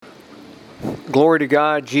Glory to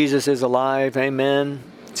God, Jesus is alive, amen.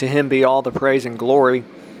 To him be all the praise and glory.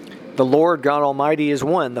 The Lord God Almighty is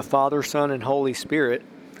one, the Father, Son, and Holy Spirit.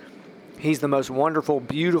 He's the most wonderful,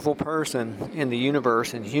 beautiful person in the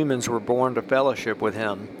universe, and humans were born to fellowship with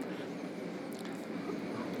him.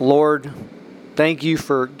 Lord, thank you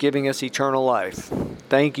for giving us eternal life.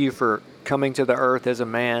 Thank you for coming to the earth as a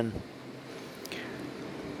man,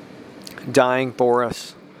 dying for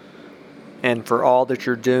us, and for all that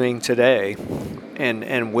you're doing today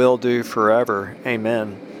and will do forever.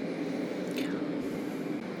 Amen.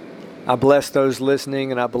 I bless those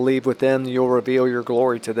listening, and I believe with them you'll reveal your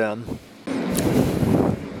glory to them.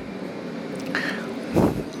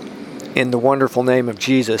 In the wonderful name of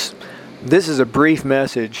Jesus. This is a brief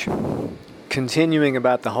message continuing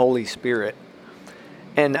about the Holy Spirit.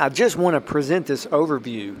 And I just want to present this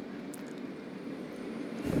overview.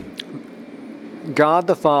 God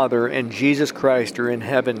the Father and Jesus Christ are in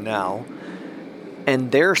heaven now,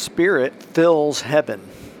 and their Spirit fills heaven.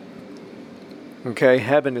 Okay,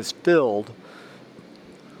 heaven is filled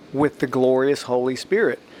with the glorious Holy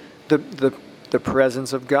Spirit, the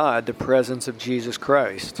presence of God, the presence of Jesus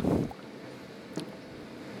Christ.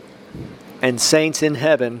 And saints in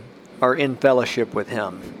heaven are in fellowship with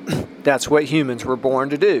him. That's what humans were born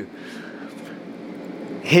to do.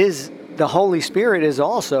 The Holy Spirit is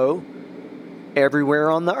also everywhere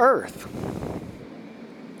on the earth.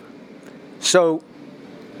 So,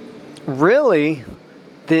 really,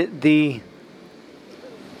 the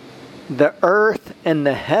earth and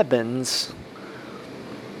the heavens.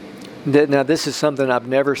 Now, this is something I've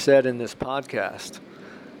never said in this podcast.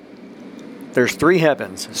 There's 3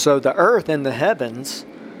 heavens. So the earth and the heavens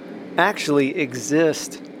actually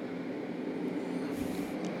exist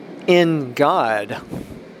in God.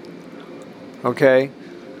 Okay?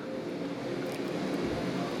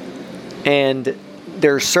 And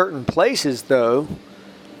there are certain places, though,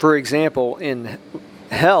 for example, in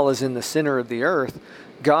hell is in the center of the earth.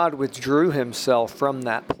 God withdrew himself from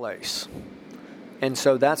that place. And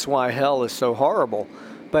so that's why hell is so horrible.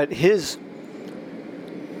 But his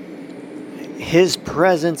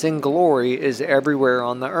presence and glory is everywhere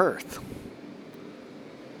on the earth.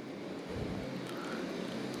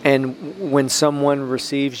 And when someone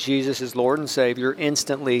receives Jesus as Lord and Savior,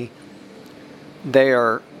 instantly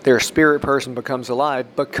their spirit person becomes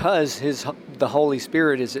alive, because the Holy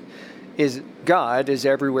Spirit is God is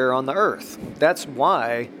everywhere on the earth. That's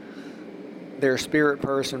why their spirit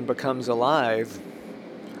person becomes alive.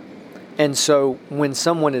 And so when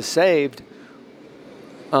someone is saved,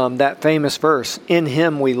 that famous verse, in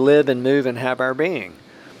him we live and move and have our being.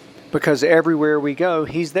 Because everywhere we go,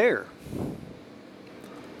 he's there.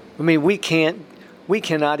 I mean, we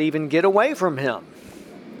cannot even get away from him.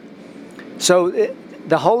 So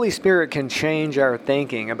the Holy Spirit can change our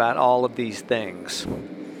thinking about all of these things.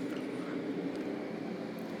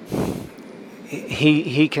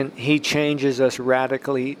 He changes us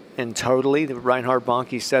radically and totally. Reinhard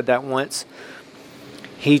Bonnke said that once.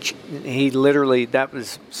 He literally, that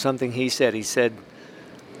was something he said. He said,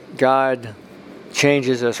 God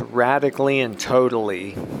changes us radically and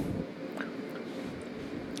totally.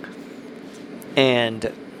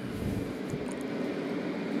 And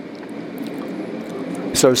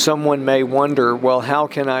so someone may wonder, well, how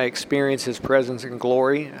can I experience his presence and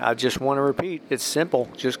glory? I just want to repeat, it's simple.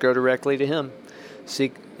 Just go directly to him.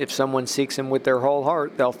 If someone seeks him with their whole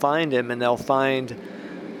heart, they'll find him, and they'll find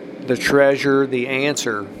the treasure, the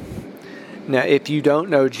answer. Now, if you don't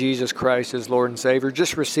know Jesus Christ as Lord and Savior,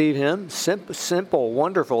 just receive him. Simple,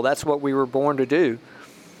 wonderful. That's what we were born to do.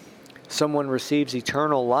 Someone receives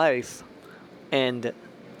eternal life, and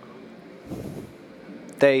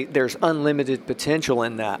there's unlimited potential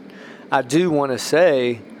in that. I do want to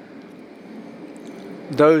say,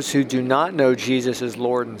 those who do not know Jesus as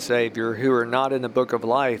Lord and Savior, who are not in the book of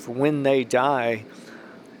life, when they die,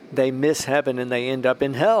 they miss heaven and they end up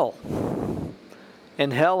in hell.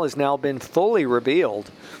 And hell has now been fully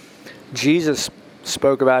revealed. Jesus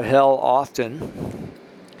spoke about hell often.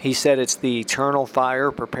 He said it's the eternal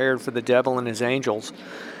fire prepared for the devil and his angels.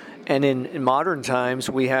 And in modern times,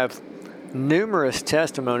 we have numerous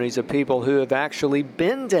testimonies of people who have actually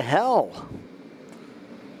been to hell.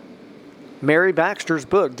 Mary Baxter's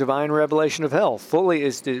book, Divine Revelation of Hell,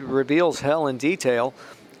 reveals hell in detail.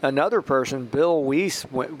 Another person, Bill Weiss,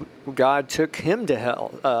 God took him to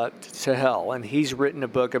hell, and he's written a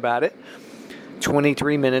book about it,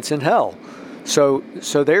 23 Minutes in Hell. So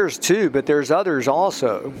there's 2, but there's others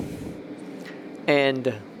also.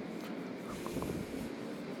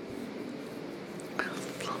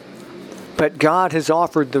 But God has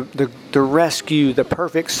offered the rescue, the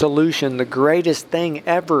perfect solution, the greatest thing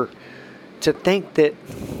ever to think that,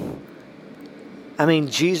 I mean,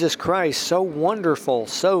 Jesus Christ, so wonderful,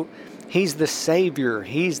 He's the Savior,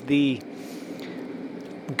 He's the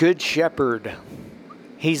Good Shepherd,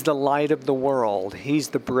 He's the light of the world, He's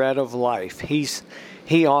the bread of life,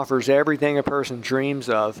 He offers everything a person dreams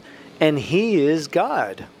of, and He is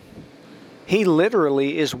God. He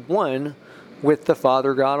literally is one with the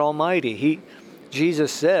Father God Almighty.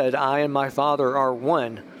 Jesus said, I and my Father are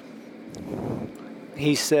one.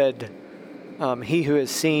 He said, he who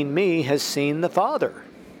has seen me has seen the Father.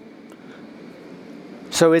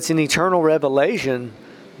 So it's an eternal revelation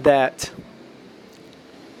that,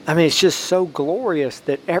 I mean, it's just so glorious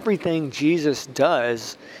that everything Jesus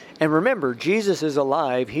does, and remember, Jesus is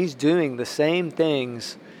alive. He's doing the same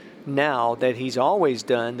things now that He's always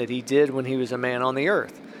done, that He did when He was a man on the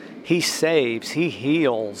earth. He saves, He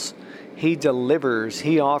heals, He delivers,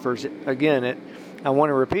 He offers. Again, I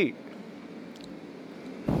want to repeat,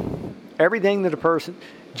 everything that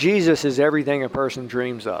Jesus is everything a person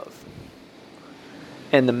dreams of.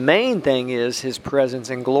 And the main thing is His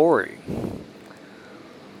presence and glory.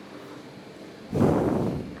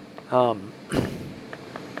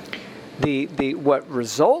 What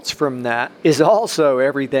results from that is also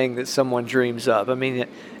everything that someone dreams of. I mean,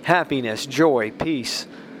 happiness, joy, peace,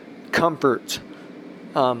 comfort,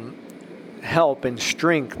 help and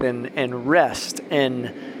strength and rest,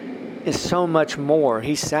 and is so much more.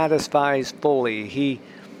 He satisfies fully.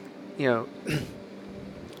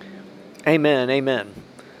 Amen.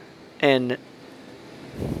 And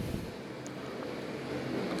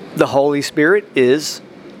the Holy Spirit is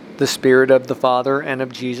the Spirit of the Father and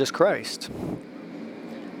of Jesus Christ.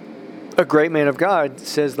 A great man of God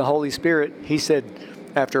says the Holy Spirit, he said,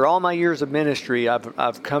 after all my years of ministry,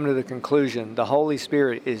 I've come to the conclusion the Holy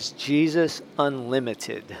Spirit is Jesus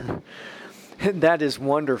unlimited. That is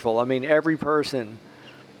wonderful. I mean, every person,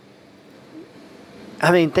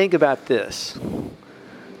 think about this.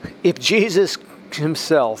 If Jesus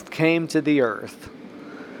Himself came to the earth,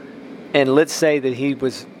 and let's say that He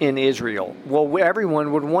was in Israel, well,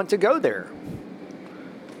 everyone would want to go there.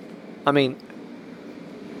 I mean,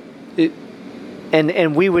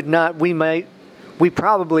 and we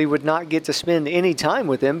probably would not get to spend any time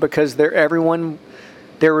with Him because we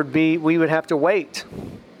would have to wait,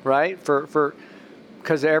 right?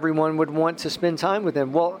 Because everyone would want to spend time with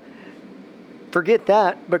Him. Well, forget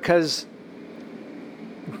that, because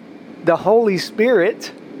the Holy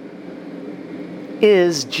Spirit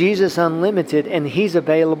is Jesus unlimited, and He's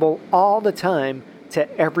available all the time to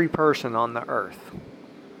every person on the earth.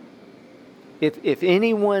 If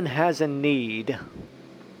anyone has a need,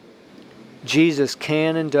 Jesus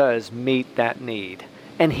can and does meet that need.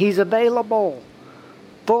 And He's available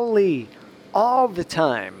fully all the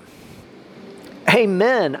time.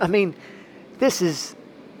 Amen.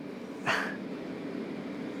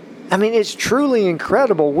 It's truly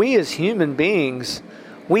incredible. We as human beings,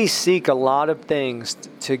 we seek a lot of things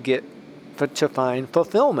to find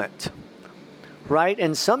fulfillment, right?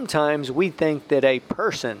 And sometimes we think that a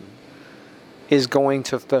person is going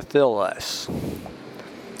to fulfill us.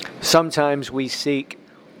 Sometimes we seek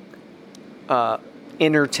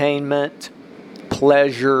entertainment,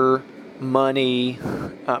 pleasure, money,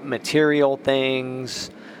 material things,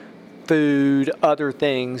 food, other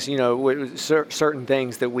things, certain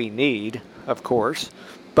things that we need, of course,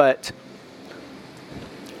 but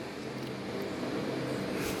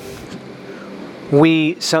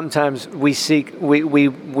we as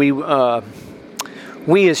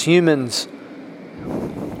humans,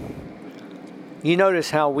 you notice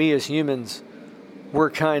how we as humans,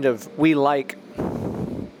 we like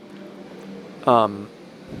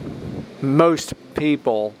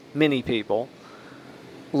many people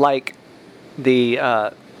like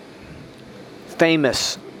the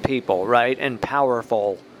famous people, right? And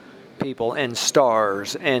powerful people and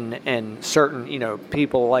stars and certain,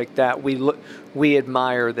 people like that. We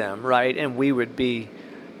admire them, right? And we would be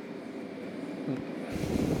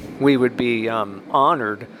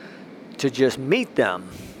honored to just meet them.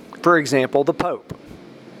 For example, the Pope.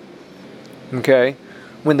 Okay?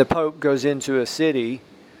 When the Pope goes into a city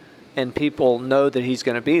and people know that he's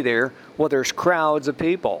going to be there, well, there's crowds of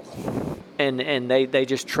people. And they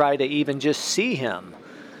just try to even just see him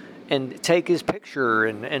and take his picture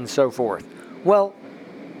and so forth. Well,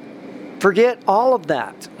 forget all of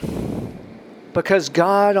that. Because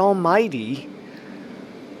God Almighty,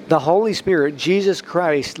 the Holy Spirit, Jesus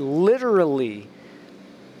Christ, literally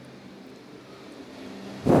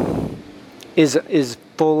is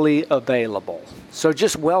fully available. So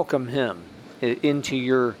just welcome Him into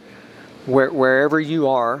your wherever you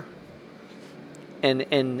are,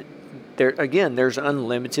 and there again, there's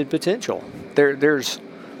unlimited potential. There's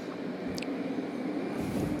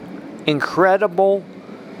incredible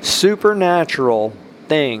supernatural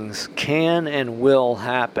things can and will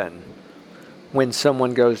happen when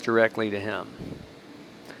someone goes directly to Him.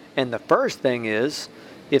 And the first thing is,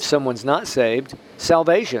 if someone's not saved,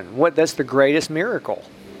 salvation. That's the greatest miracle.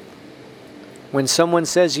 When someone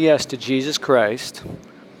says yes to Jesus Christ,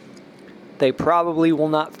 they probably will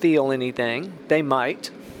not feel anything. They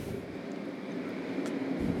might.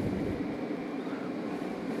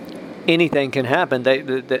 Anything can happen.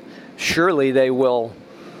 Surely they will.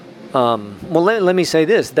 Let me say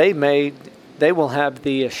this: they will have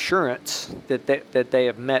the assurance that they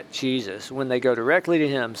have met Jesus when they go directly to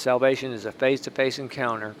Him. Salvation is a face-to-face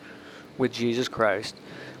encounter with Jesus Christ.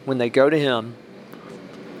 When they go to Him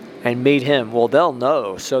and meet Him, well, they'll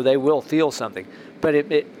know, so they will feel something. But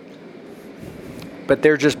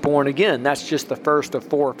they're just born again. That's just the first of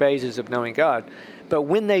 4 phases of knowing God. But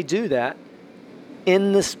when they do that,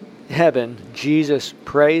 in this heaven, Jesus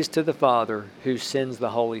prays to the Father who sends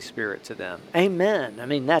the Holy Spirit to them. Amen. I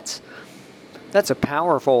mean, that's a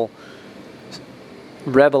powerful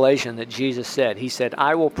revelation that Jesus said. He said,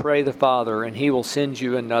 I will pray the Father and He will send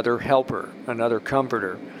you another helper, another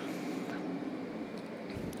comforter.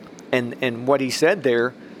 And what He said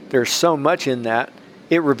there's so much in that,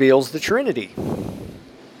 it reveals the Trinity.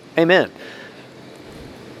 Amen.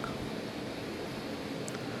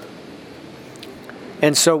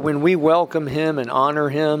 And so when we welcome Him and honor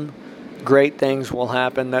Him, great things will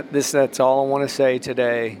happen. That's all I want to say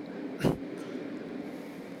today.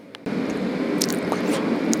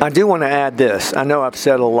 I do want to add this. I know I've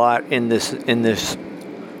said a lot in this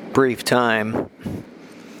brief time,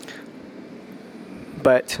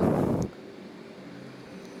 but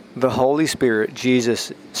the Holy Spirit,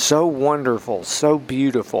 Jesus, so wonderful, so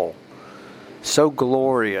beautiful, so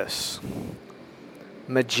glorious,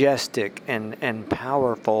 majestic and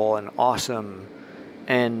powerful and awesome,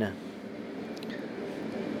 and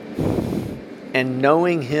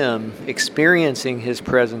knowing Him, experiencing His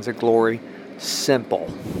presence and glory,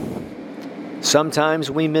 simple.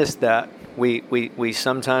 Sometimes we miss that. We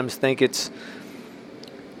sometimes think it's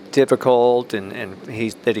difficult and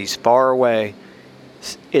He's far away.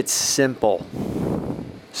 It's simple.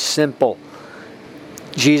 Simple.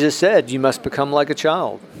 Jesus said, you must become like a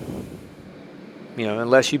child.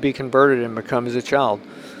 Unless you be converted and become as a child,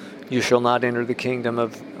 you shall not enter the kingdom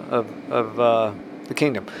of the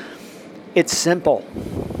kingdom. It's simple.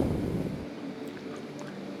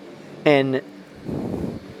 And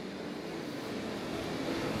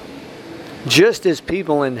just as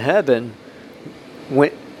people in heaven,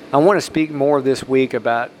 I want to speak more this week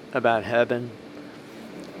about heaven.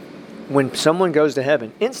 When someone goes to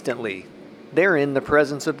heaven, instantly they're in the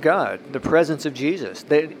presence of God, the presence of Jesus.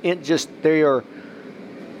 They are,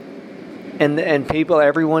 and people,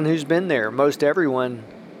 everyone who's been there, most everyone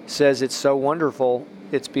says it's so wonderful,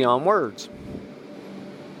 it's beyond words.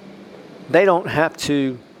 They don't have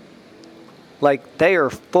to, they are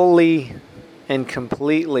fully and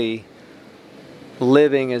completely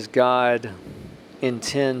living as God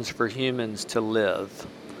intends for humans to live.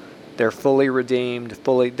 They're fully redeemed,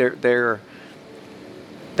 they're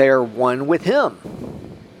one with Him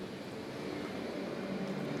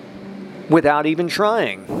without even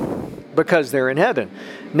trying, because they're in heaven.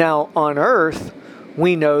 Now on earth,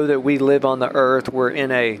 we know that we live on the earth. We're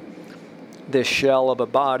in this shell of a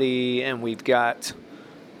body, and we've got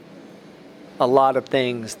a lot of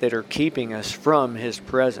things that are keeping us from His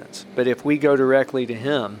presence. But if we go directly to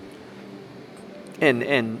Him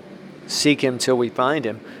and seek Him till we find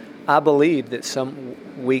Him, I believe that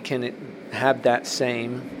we can have that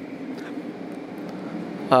same.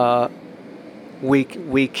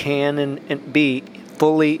 We can and be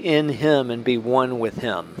fully in Him and be one with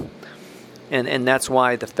Him, and that's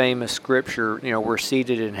why the famous scripture, we're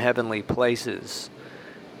seated in heavenly places,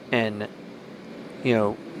 and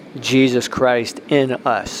Jesus Christ in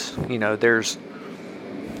us.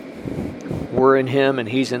 We're in Him and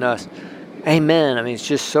He's in us. Amen. I mean, it's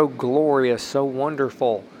just so glorious, so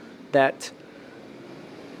wonderful that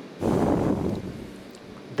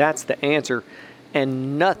that's the answer,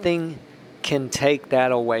 and nothing can take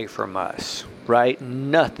that away from us, right?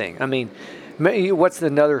 Nothing. I mean, what's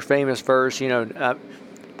another famous verse,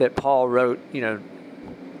 that Paul wrote,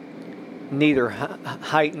 neither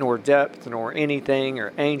height nor depth nor anything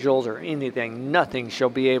or angels or anything, nothing shall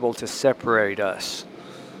be able to separate us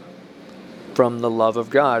from the love of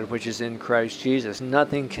God, which is in Christ Jesus.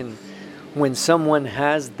 Nothing can, when someone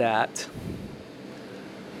has that,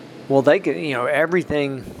 well, they can,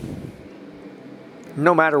 everything,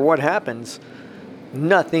 no matter what happens,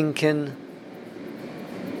 nothing can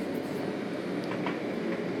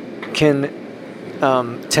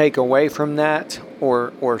can take away from that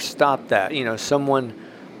or stop that. Someone,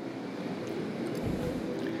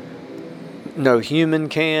 no human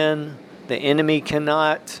can, the enemy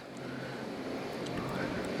cannot.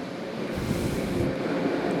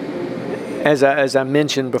 As I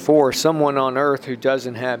mentioned before, someone on earth who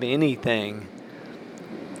doesn't have anything,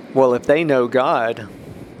 well, if they know God,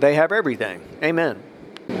 they have everything. Amen.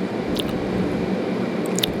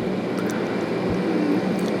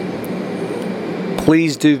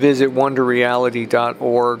 Please do visit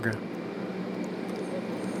wonderreality.org,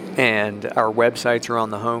 and our websites are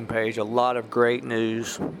on the homepage. A lot of great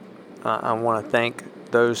news. I want to thank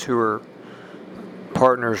those who are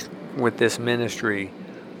partners with this ministry.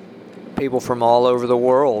 People from all over the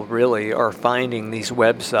world really are finding these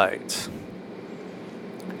websites.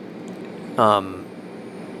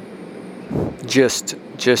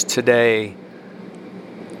 Just today,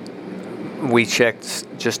 we checked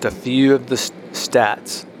just a few of the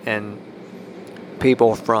stats, and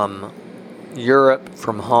people from Europe,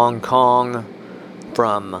 from Hong Kong,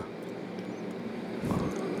 from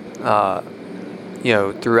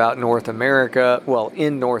throughout North America,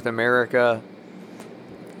 in North America,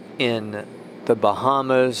 in the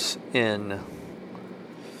Bahamas, in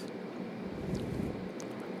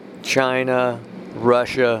China,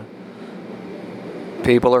 Russia,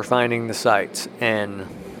 people are finding the sites, and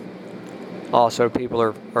also people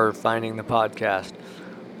are finding the podcast.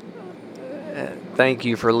 Thank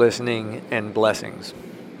you for listening, and blessings.